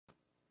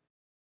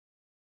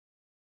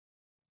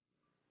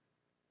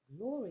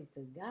Glory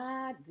to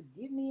God.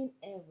 Good evening,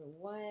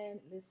 everyone.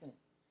 Listen,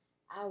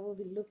 I will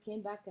be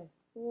looking back and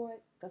forth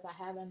because I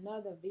have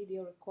another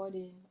video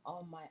recording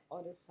on my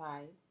other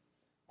side.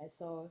 And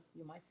so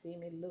you might see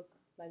me look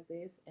like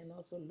this and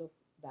also look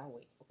that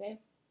way, okay?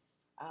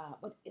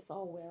 But it's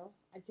all well.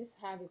 I just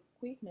have a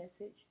quick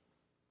message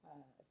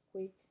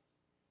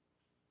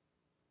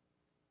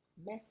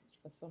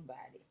for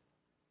somebody.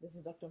 This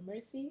is Dr.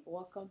 Mercy.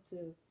 Welcome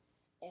to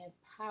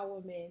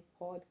Empowerment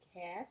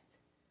Podcast.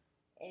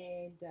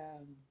 And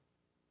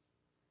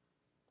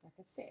like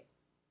I said,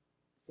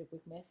 it's a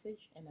quick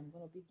message, and I'm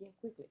going to begin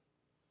quickly.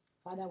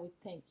 Father, we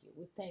thank you.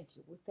 We thank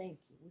you. We thank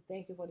you. We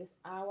thank you for this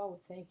hour. We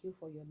thank you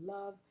for your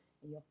love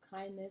and your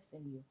kindness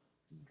and your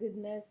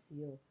goodness,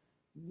 your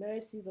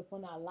mercies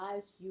upon our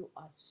lives. You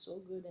are so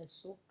good and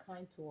so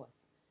kind to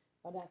us.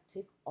 Father,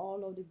 take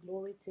all of the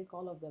glory, take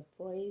all of the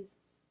praise.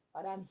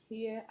 But I'm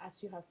here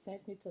as you have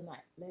sent me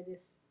tonight. Let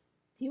this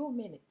few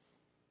minutes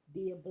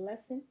be a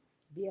blessing,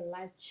 be a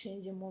life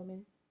changing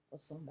moment for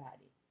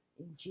somebody.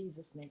 In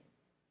Jesus' name,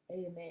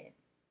 amen.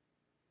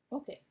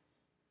 Okay,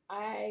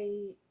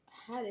 I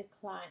had a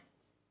client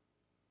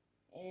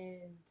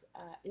and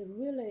it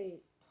really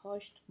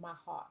touched my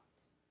heart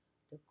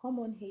to come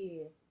on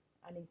here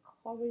and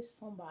encourage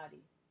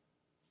somebody.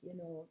 You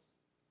know,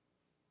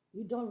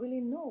 you don't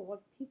really know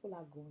what people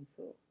are going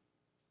through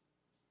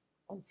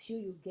until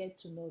you get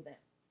to know them,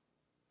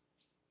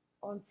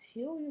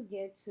 until you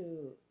get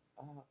to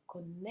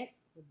connect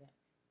with them.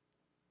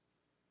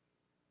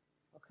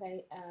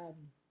 Okay.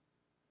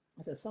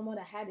 As a someone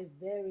that had a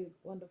very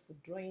wonderful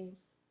dream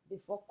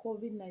before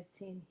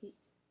COVID-19 hit.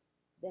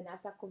 Then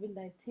after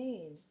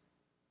COVID-19,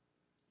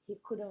 he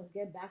couldn't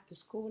get back to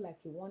school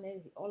like he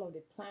wanted. All of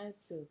the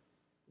plans to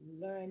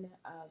learn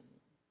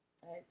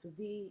to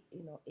be,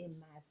 a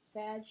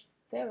massage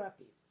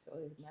therapist or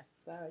a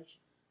massage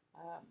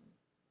um,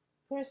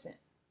 person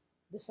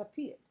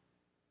disappeared,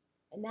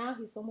 and now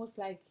he's almost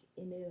like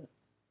in a,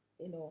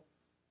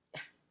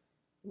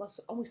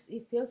 must almost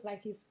it feels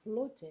like he's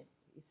floating.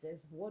 He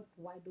says, "What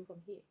do I do from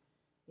here?"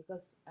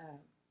 Because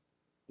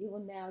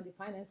even now the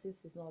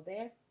finances is not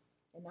there,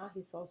 and now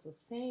he's also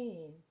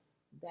saying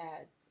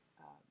that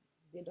um,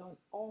 they don't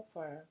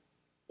offer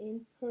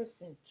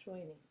in-person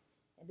training,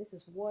 and this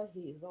is what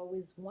he is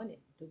always wanting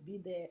to be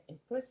there in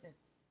person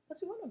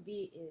because you want to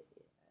be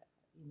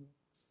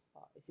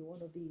if you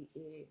want to be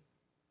a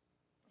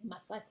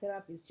massage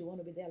therapist, you want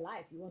to be there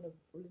live, you want to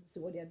really see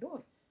what they're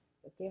doing,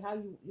 okay, how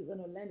you're going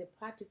to learn the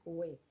practical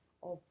way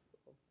of,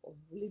 of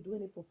really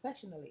doing it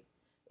professionally.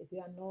 If you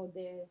are not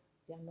there,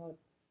 if you are not,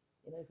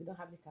 if you don't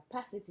have the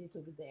capacity to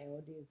be there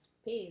or the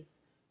space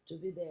to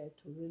be there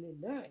to really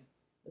learn,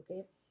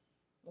 okay.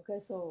 Okay,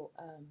 so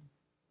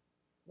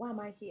why am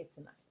I here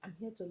tonight? I'm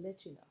here to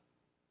let you know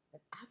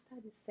that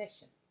after this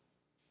session,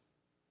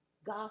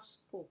 God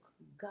spoke,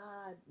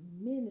 God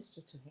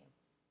ministered to him.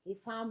 He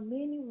found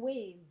many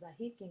ways that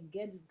he can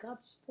get this. God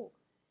spoke,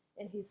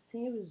 and he's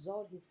seeing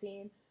result. He's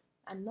seeing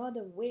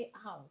another way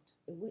out,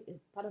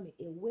 pardon me,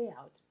 a way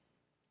out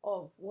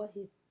of what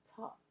he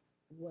thought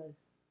was,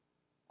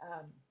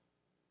 um,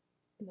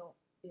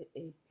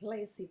 a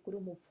place he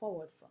couldn't move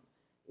forward from.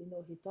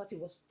 He thought he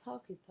was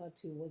stuck. He thought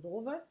he was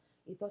over.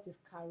 He thought his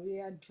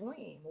career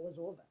dream was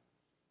over.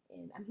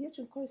 And I'm here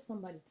to encourage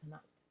somebody tonight.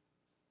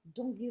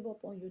 Don't give up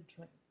on your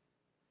dream.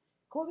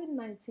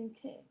 COVID-19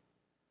 came.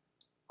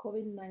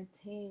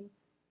 COVID-19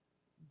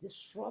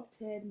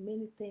 disrupted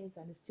many things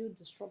and is still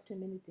disrupting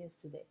many things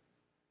today.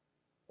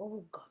 But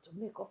we've got to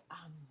make up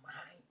our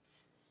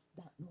minds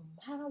that no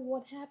matter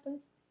what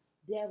happens,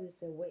 there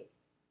is a way.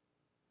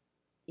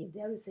 If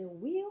there is a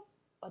will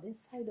on the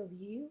inside of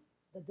you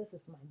that this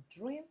is my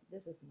dream,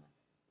 this is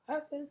my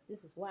purpose,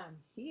 this is why I'm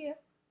here,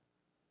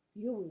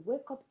 you will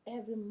wake up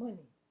every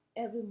morning,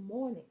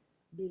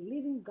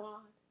 believing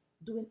God,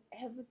 doing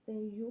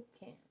everything you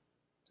can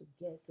to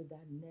get to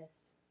that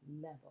next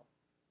level.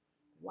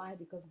 Why?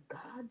 Because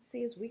God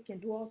says we can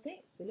do all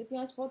things.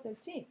 Philippians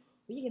 4:13.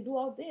 We can do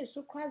all things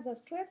through Christ that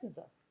strengthens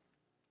us.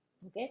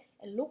 Okay?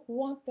 And Luke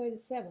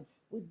 1:37.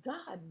 With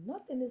God,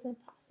 nothing is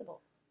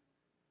impossible.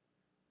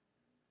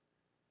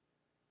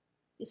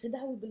 You see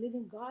that we believe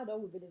in God or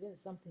we believe in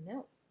something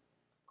else.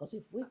 Because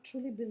if we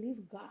truly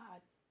believe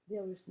God,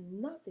 there is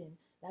nothing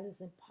that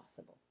is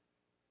impossible.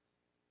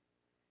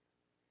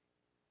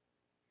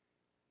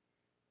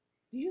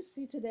 Do you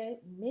see today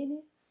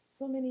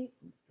so many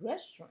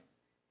restaurants?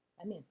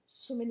 I mean,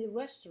 so many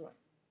restaurants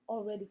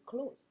already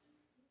closed.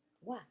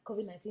 Why?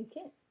 COVID-19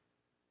 came.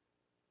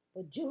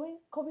 But during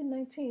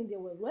COVID-19, there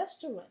were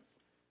restaurants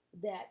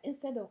that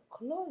instead of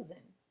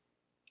closing,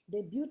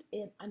 they built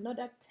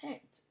another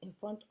tent in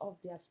front of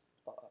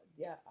uh,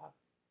 their, uh,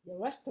 their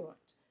restaurant,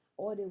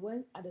 or they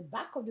went at the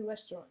back of the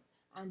restaurant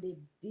and they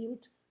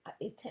built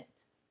a tent,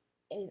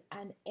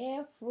 an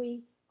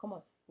air-free, come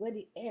on, where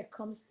the air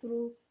comes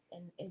through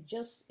and it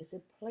just is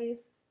a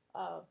place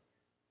uh,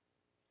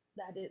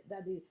 that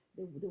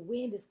the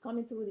wind is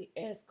coming through, the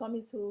air is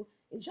coming through.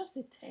 It's just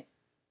a tent.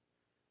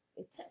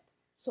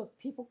 So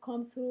people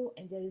come through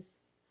and there is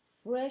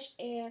fresh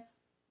air,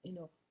 you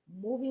know,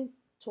 moving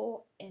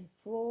to and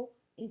fro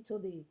into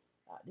the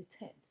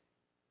tent.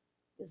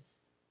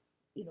 Is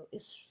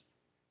it's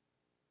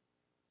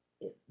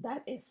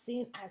that is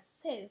seen as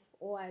safe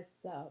or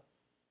as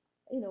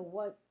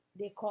what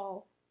they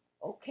call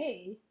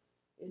okay,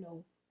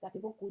 that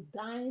people could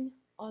dine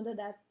under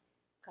that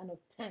kind of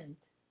tent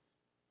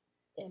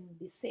and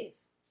be safe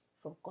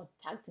from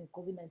contacting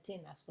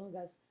COVID-19 as long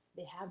as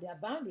they have their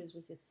boundaries,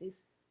 which is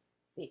 6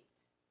 feet.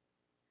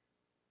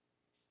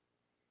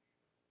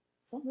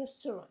 Some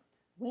restaurant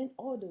went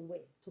all the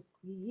way to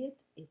create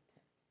a tent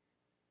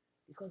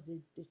because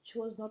they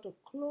chose not to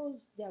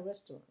close their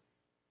restaurant.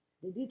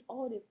 They did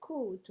all they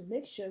could to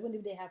make sure even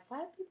if they have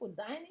 5 people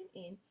dining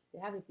in, they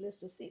have a place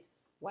to sit.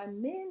 While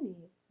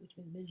many, which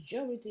means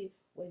majority,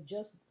 were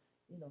just,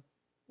 you know,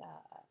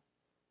 uh,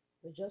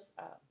 were just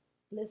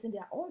placing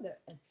their order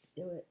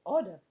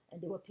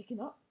and they were picking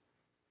up.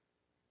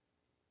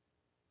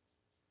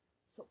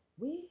 So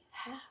we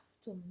have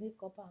to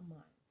make up our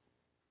minds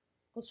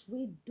because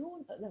we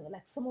don't,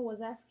 like someone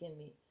was asking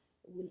me,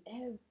 will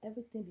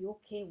everything be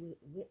okay?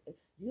 Do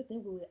you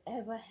think we will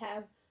ever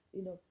have,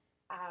 you know,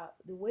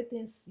 the way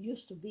things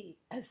used to be?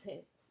 I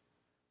said,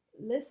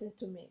 listen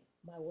to me,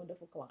 my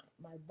wonderful client,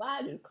 my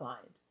valued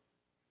client.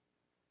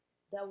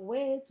 The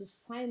way to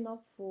sign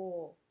up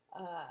for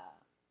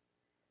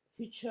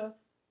future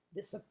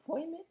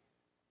disappointment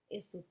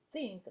is to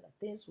think that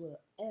things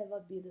will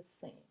ever be the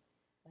same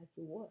like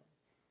it was.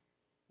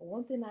 But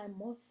one thing I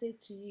must say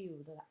to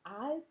you that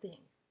I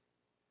think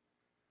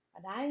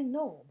and I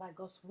know by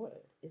God's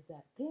word is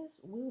that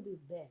things will be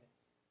better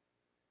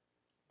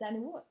than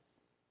it was,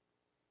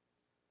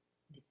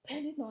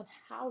 depending on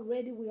how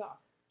ready we are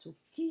to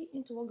key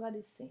into what God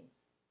is saying,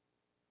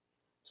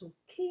 to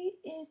key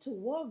into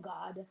what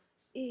God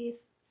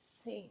is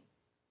saying.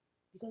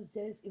 Because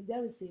if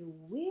there is a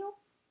will,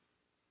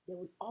 there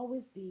will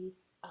always be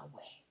a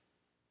way.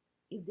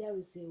 If there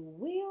is a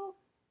will,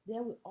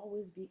 there will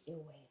always be a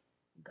way.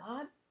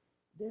 God,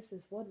 this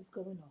is what is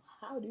going on.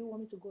 How do you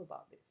want me to go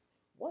about this?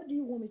 What do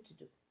you want me to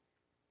do?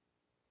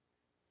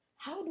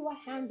 How do I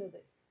handle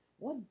this?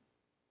 What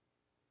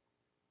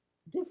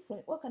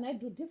can I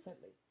do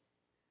differently?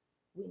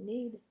 We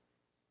need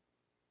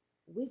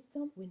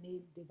wisdom, we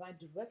need divine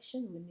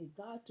direction, we need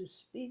God to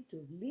speak,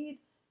 to lead,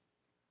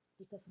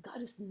 because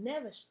God is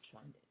never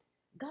stranded.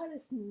 God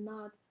is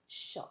not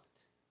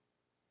shocked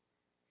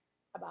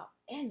about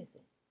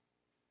anything.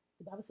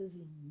 The Bible says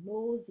He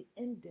knows the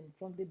ending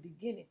from the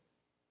beginning.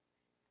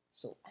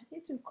 So I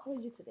need to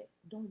encourage you today.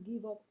 Don't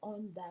give up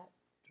on that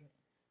dream.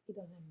 It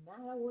doesn't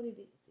matter what it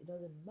is. It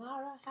doesn't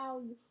matter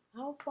how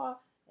far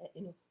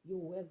you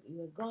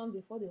were gone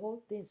before the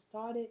whole thing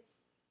started.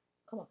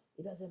 Come on,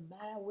 it doesn't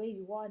matter where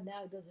you are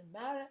now. It doesn't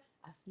matter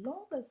as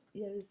long as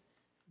there is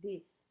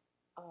the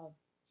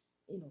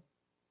you know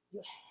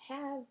you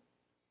have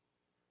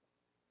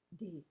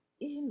the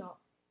inner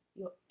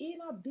your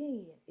inner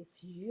being is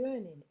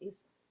yearning,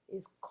 is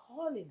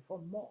calling for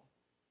more,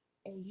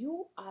 and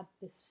you are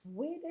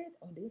persuaded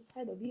on the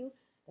inside of you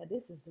that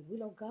this is the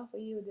will of God for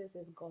you, this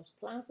is God's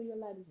plan for your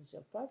life, this is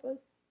your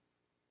purpose.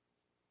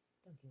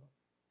 Don't give up.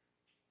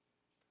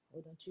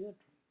 Hold on to your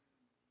dream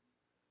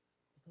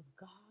because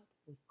God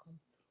will come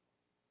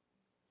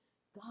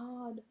through.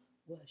 God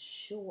will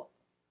show up.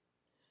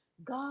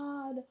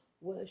 God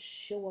will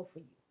show up for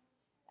you.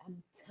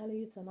 I'm telling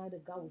you tonight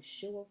that God will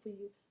show up for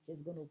you.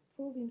 He's going to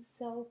prove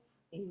Himself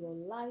in your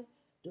life.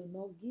 Do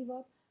not give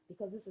up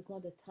because this is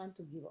not the time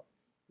to give up.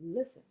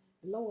 Listen,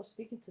 the Lord was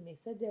speaking to me. He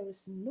said, there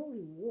is no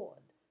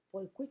reward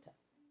for a quitter.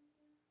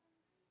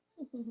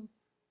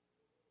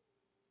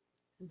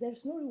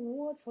 There's no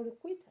reward for a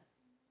quitter.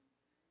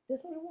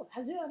 There's no reward.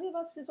 Have you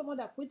ever seen someone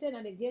that quitted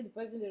and they gave the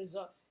person the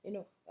result,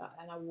 an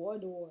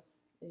award or,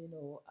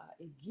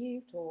 a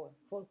gift or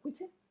for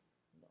quitting?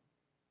 No.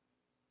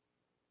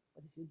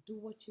 But if you do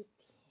what you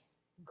can,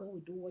 God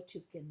will do what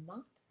you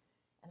cannot.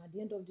 And at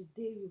the end of the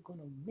day, you're going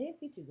to make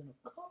it. You're going to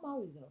come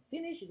out. You're going to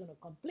finish. You're going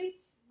to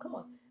complete. Come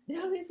on.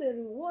 There is a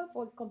reward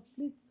for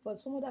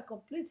someone that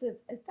completes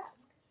a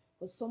task,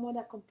 for someone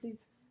that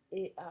completes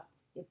a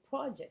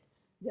project.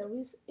 There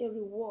is a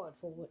reward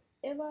for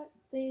whatever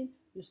thing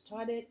you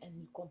started and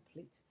you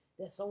complete.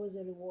 There's always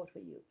a reward for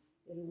you.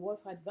 A reward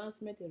for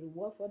advancement, a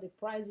reward for the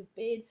price you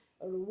paid,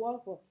 a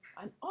reward for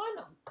an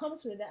honor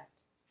comes with that.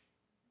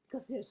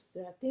 Because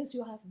there are things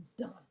you have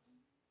done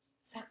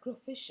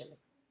sacrificially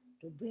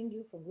to bring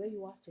you from where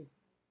you are to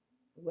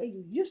where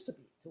you used to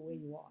be to where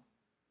you are.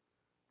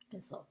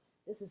 And so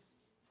this is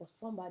for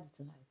somebody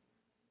tonight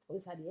who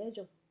is at the edge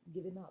of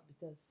giving up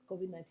because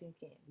COVID-19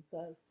 came,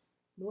 because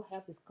no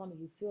help is coming.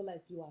 You feel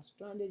like you are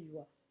stranded,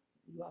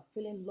 you are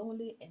feeling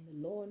lonely and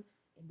alone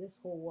in this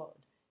whole world.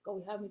 God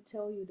will have me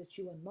tell you that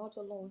you are not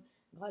alone.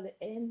 God will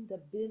end the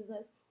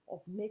business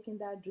of making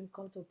that dream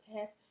come to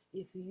pass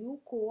if you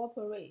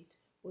cooperate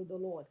with the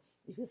Lord.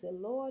 If you say,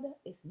 Lord,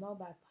 it's not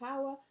by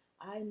power.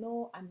 I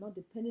know I'm not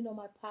depending on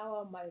my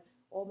power,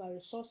 or my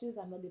resources.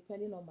 I'm not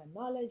depending on my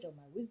knowledge or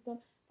my wisdom.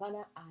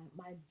 Father,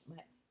 my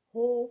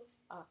whole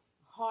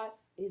heart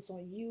is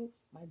on you.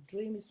 My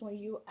dream is on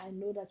you. I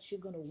know that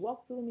you're gonna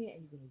walk through me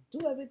and you're gonna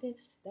do everything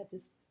that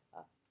is,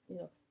 uh, you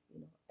know,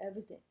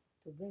 everything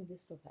to bring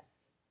this to pass.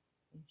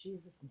 In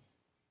Jesus' name,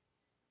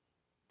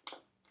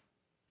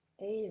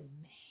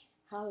 Amen.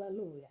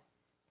 Hallelujah.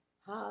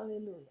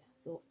 Hallelujah.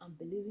 So I'm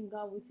believing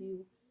God with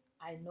you.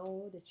 I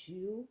know that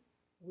you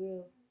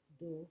will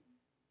do.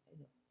 You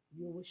know,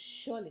 you will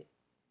surely,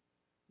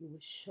 you will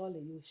surely,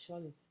 you will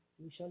surely,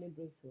 you will surely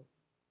break through.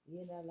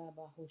 Yena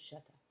laba ho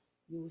shata.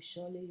 You will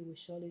surely, you will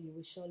surely, you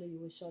will surely, you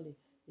will surely.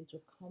 It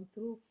will come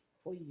through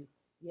for you.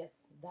 Yes,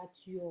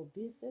 that's your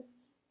business.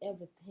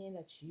 Everything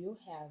that you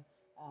have,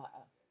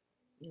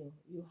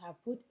 you have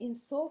put in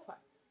so far,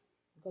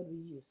 God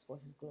will use for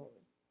His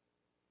glory.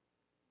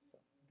 So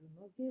do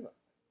not give up.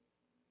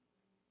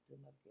 Do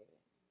not give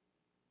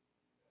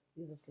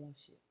in. Jesus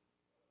loves you,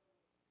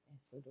 and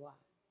so do I.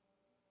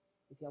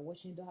 If you're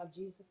watching, you don't have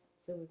Jesus,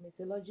 say with me,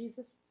 say, Lord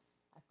Jesus,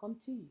 I come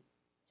to you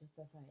just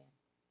as I am.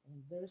 I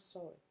am very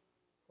sorry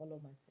for all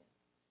of my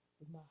sins.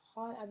 With my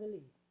heart, I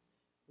believe.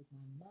 With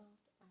my mouth,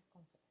 I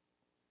confess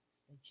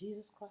that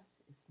Jesus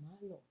Christ is my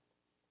Lord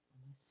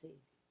and my Savior.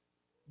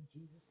 In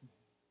Jesus'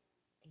 name,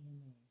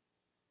 amen.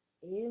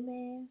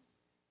 Amen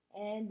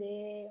and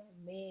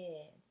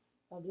amen.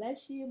 God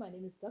bless you. My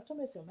name is Dr.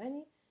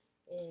 Mesomani,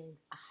 and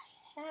I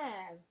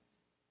have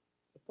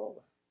a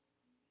program.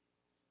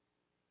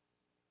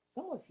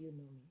 Some of you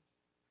know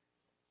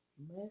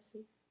me.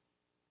 Mercy,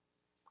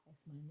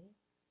 that's my name.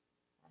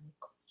 I'm a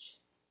coach.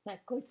 I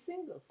coach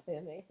singles,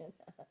 amen.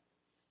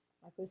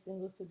 I coach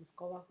singles to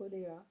discover who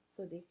they are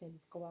so they can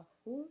discover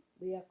who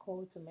they are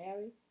called to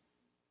marry.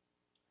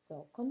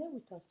 So connect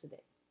with us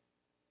today.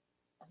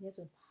 I'm here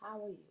to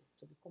empower you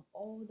to become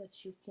all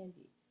that you can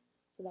be.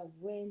 So that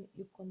when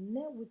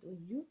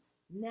you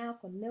now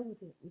connect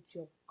with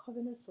your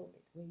covenant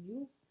soulmate, when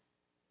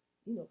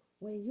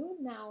you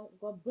now,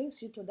 God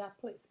brings you to that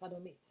place,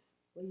 pardon me,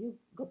 when you,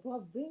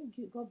 God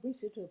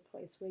brings you to a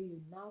place where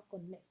you now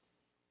connect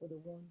with the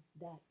one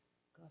that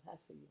God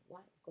has for you.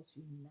 Why? Because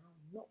you now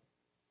know.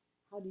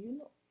 How do you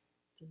know?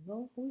 To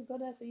know who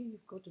God has for you,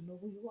 you've got to know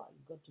who you are.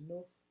 You've got to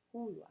know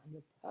who you are and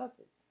your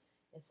purpose.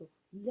 And so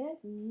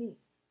let me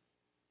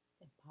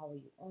empower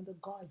you,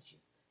 undergird you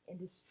in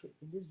this trip,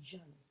 in this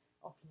journey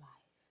of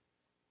life.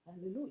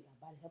 Hallelujah.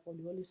 By the help of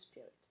the Holy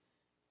Spirit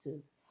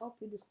to help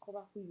you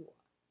discover who you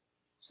are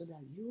so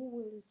that you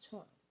will in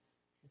turn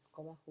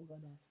discover who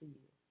God has for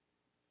you.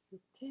 You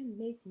can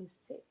make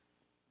mistakes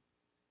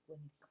when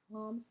it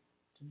comes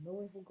to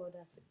knowing who God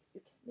has for you.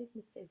 You can make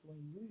mistakes when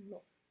you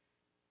know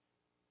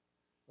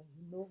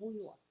who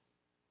you are.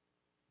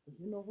 When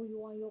you know who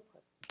you are, your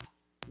purpose.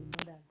 You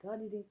know that God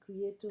didn't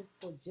create you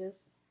for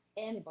just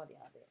anybody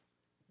out there.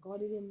 God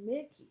didn't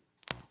make you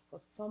for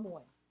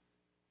someone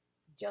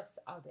just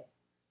out there.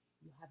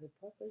 You have a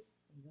purpose,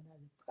 and you're gonna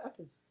have a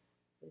purpose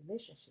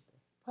relationship,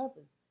 a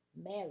purpose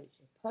marriage,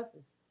 a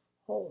purpose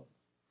home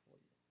for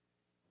you.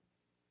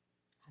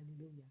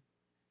 Hallelujah.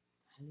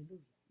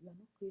 Hallelujah. You are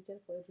not created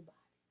for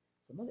everybody.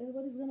 So not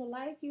everybody's gonna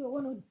like you or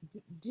want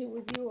to deal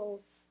with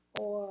you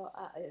or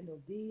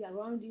be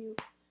around you.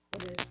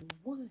 But there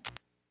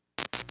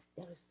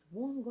is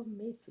one God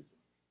made for you,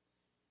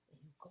 and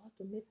you got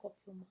to make up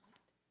your mind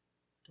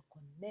to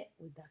connect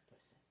with that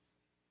person.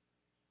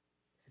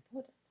 It's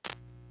important.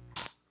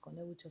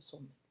 Connect with your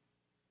soulmate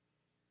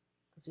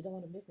because you don't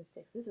want to make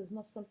mistakes. This is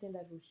not something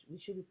that we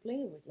should be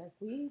playing with like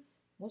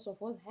most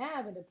of us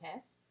have in the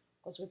past,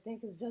 because we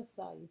think it's just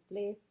you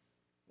play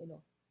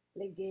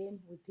game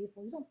with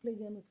people. You don't play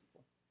game with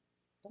people.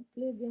 Don't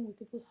play a game with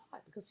people's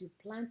heart, because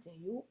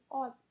you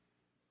are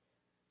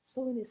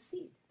sowing a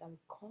seed that will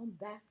come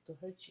back to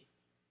hurt you.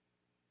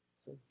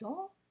 So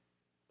don't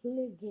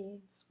play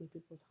games with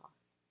people's heart.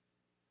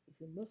 If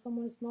you know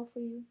someone is not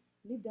for you,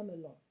 leave them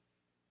alone.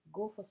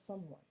 Go for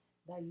someone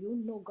that you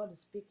know God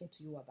is speaking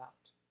to you about.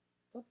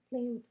 Stop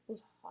playing with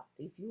people's heart.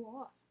 If you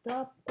are,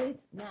 stop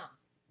it now.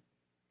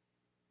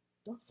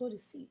 Don't sow the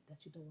seed that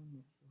you don't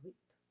want to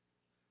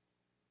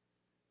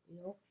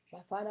reap.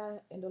 My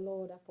father in the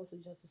Lord, Apostle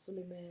Justice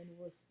Suleiman,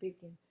 was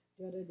speaking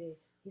the other day.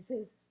 He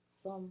says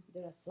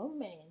there are some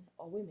men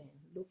or women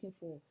looking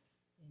for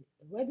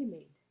a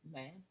ready-made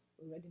man,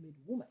 a ready-made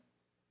woman.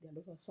 They're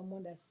looking for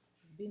someone that's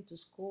been to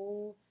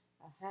school,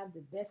 have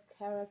the best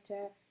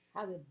character,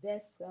 have the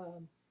best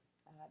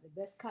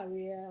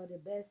career, the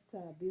best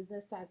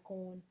business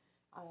tycoon,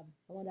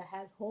 someone that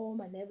has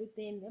home and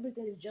everything.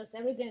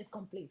 Everything is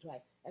complete,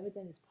 right?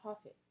 Everything is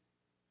perfect.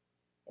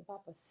 And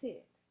Papa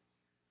said,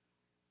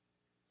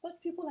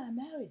 such people are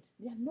married.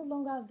 They are no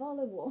longer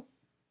available.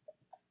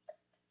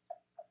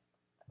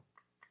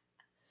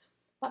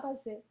 Papa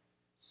said,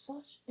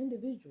 such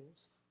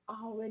individuals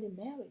are already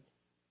married.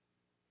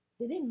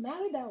 They didn't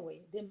marry that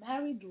way. They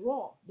married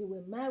raw. They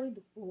were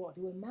married raw.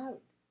 They were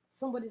married.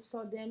 Somebody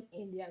saw them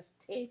in their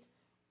state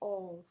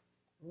of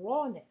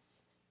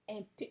rawness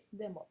and picked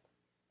them up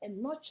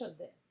and nurtured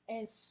them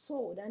and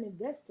sowed and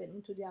invested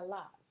into their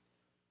lives.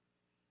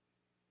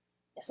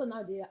 So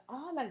now they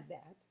are like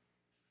that,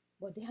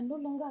 but they are no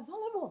longer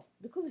available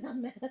because they are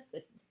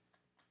married.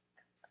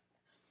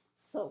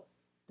 So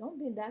Don't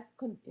be in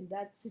in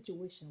that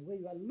situation where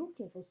you are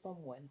looking for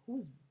someone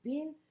who's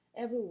been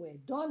everywhere,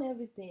 done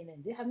everything,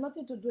 and they have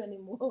nothing to do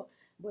anymore,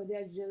 but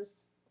they're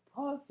just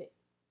perfect.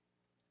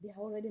 They are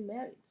already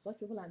married. Such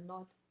people are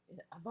not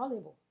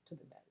available to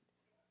be married.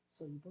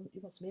 So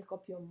you must make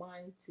up your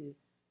mind to,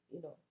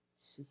 you know,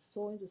 to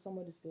sow into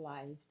somebody's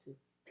life, to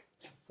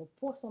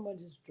support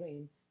somebody's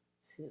dream,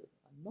 to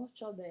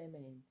nurture them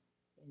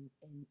and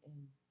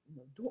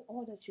do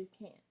all that you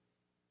can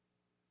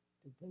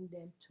to bring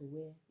them to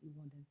where you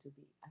want them to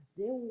be. As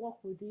they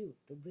walk with you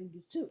to bring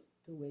you to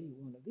where you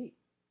want to be.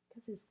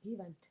 Because it's give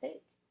and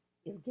take.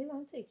 It's give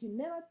and take. You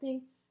never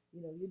think,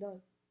 you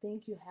don't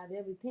think you have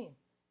everything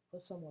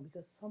for someone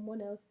because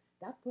someone else,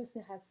 that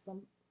person has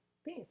some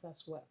things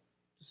as well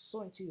to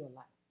sow into your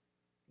life.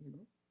 You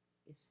know,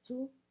 it's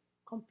two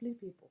complete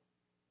people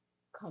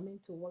coming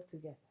to work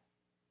together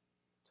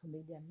to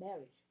make their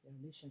marriage, their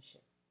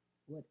relationship,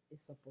 what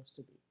it's supposed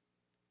to be.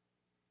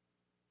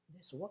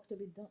 There's work to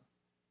be done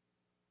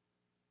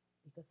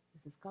because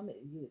this is coming.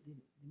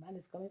 The man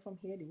is coming from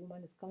here, the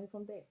woman is coming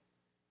from there,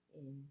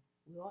 and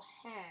we all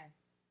have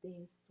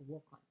things to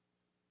work on.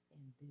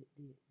 And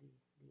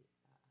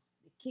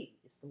the key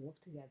is to work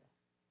together,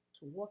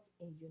 to work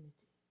in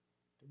unity,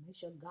 to make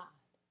sure God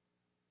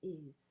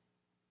is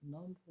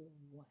number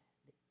one.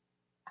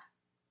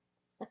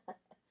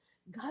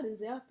 God is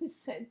the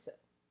epicenter.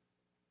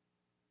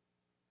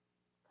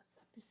 God's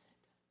the epicenter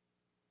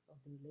of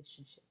the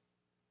relationship.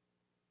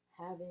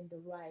 Having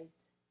the right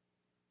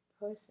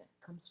person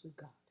comes with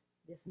God.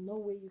 There's no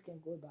way you can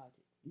go about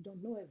it. You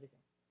don't know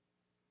everything.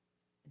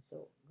 And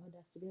so God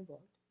has to be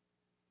involved.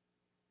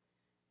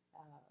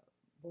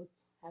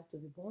 Both have to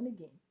be born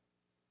again.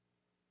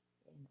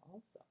 And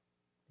also,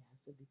 there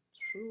has to be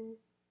true,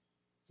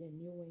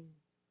 genuine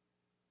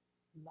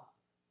love.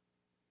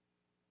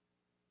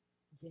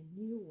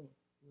 Genuine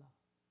love.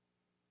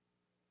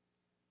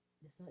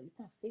 You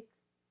can't fake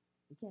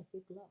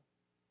love.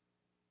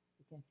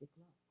 You can't fake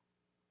love.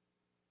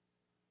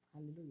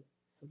 Hallelujah.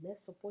 So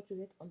let's support you,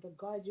 let's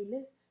undergird you,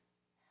 let's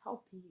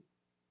help you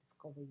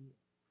discover you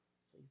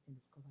so you can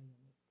discover your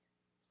mate.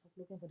 Stop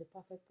looking for the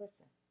perfect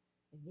person.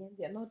 Again,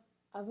 they are not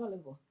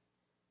available.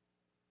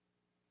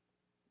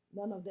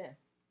 None of them.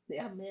 They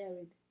are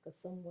married because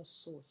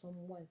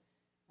someone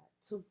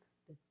took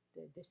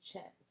the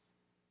chance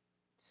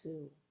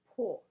to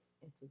pour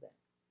into them.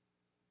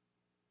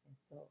 And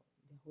so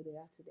they're who they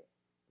are today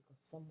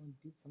because someone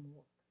did some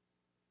work.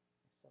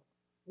 And so,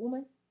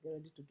 woman, get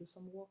ready to do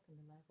some work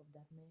in the life of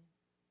that man.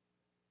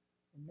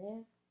 The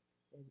man,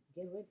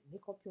 get ready,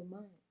 make up your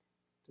mind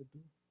to do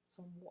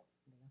some work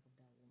in the life of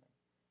that woman.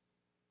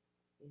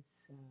 It's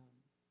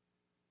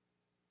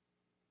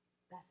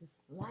That's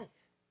his life.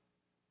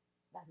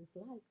 That is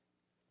life.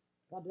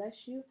 God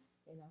bless you,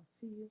 and I'll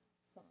see you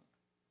soon.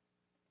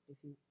 If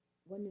you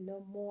want to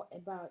know more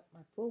about my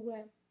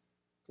program,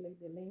 click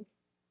the link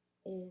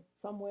in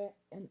somewhere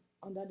and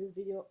under this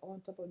video or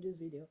on top of this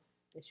video.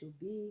 There should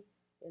be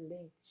a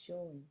link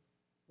showing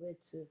where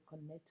to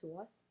connect to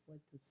us, where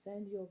to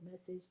send your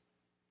message,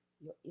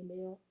 your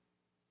email.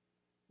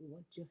 We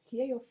want to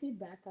hear your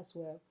feedback as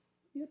well.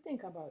 What do you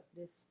think about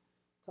this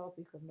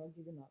topic of not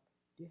giving up?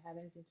 Do you have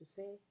anything to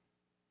say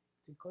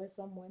to encourage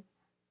someone?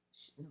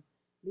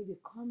 Leave a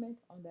comment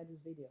under this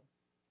video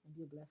and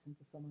be a blessing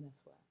to someone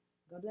as well.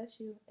 God bless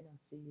you, and I'll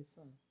see you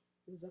soon.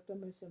 This is Dr.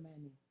 Mercy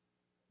Manning,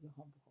 your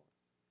humble host,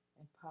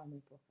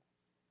 Empowerment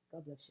Podcast.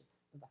 God bless you.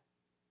 Bye-bye.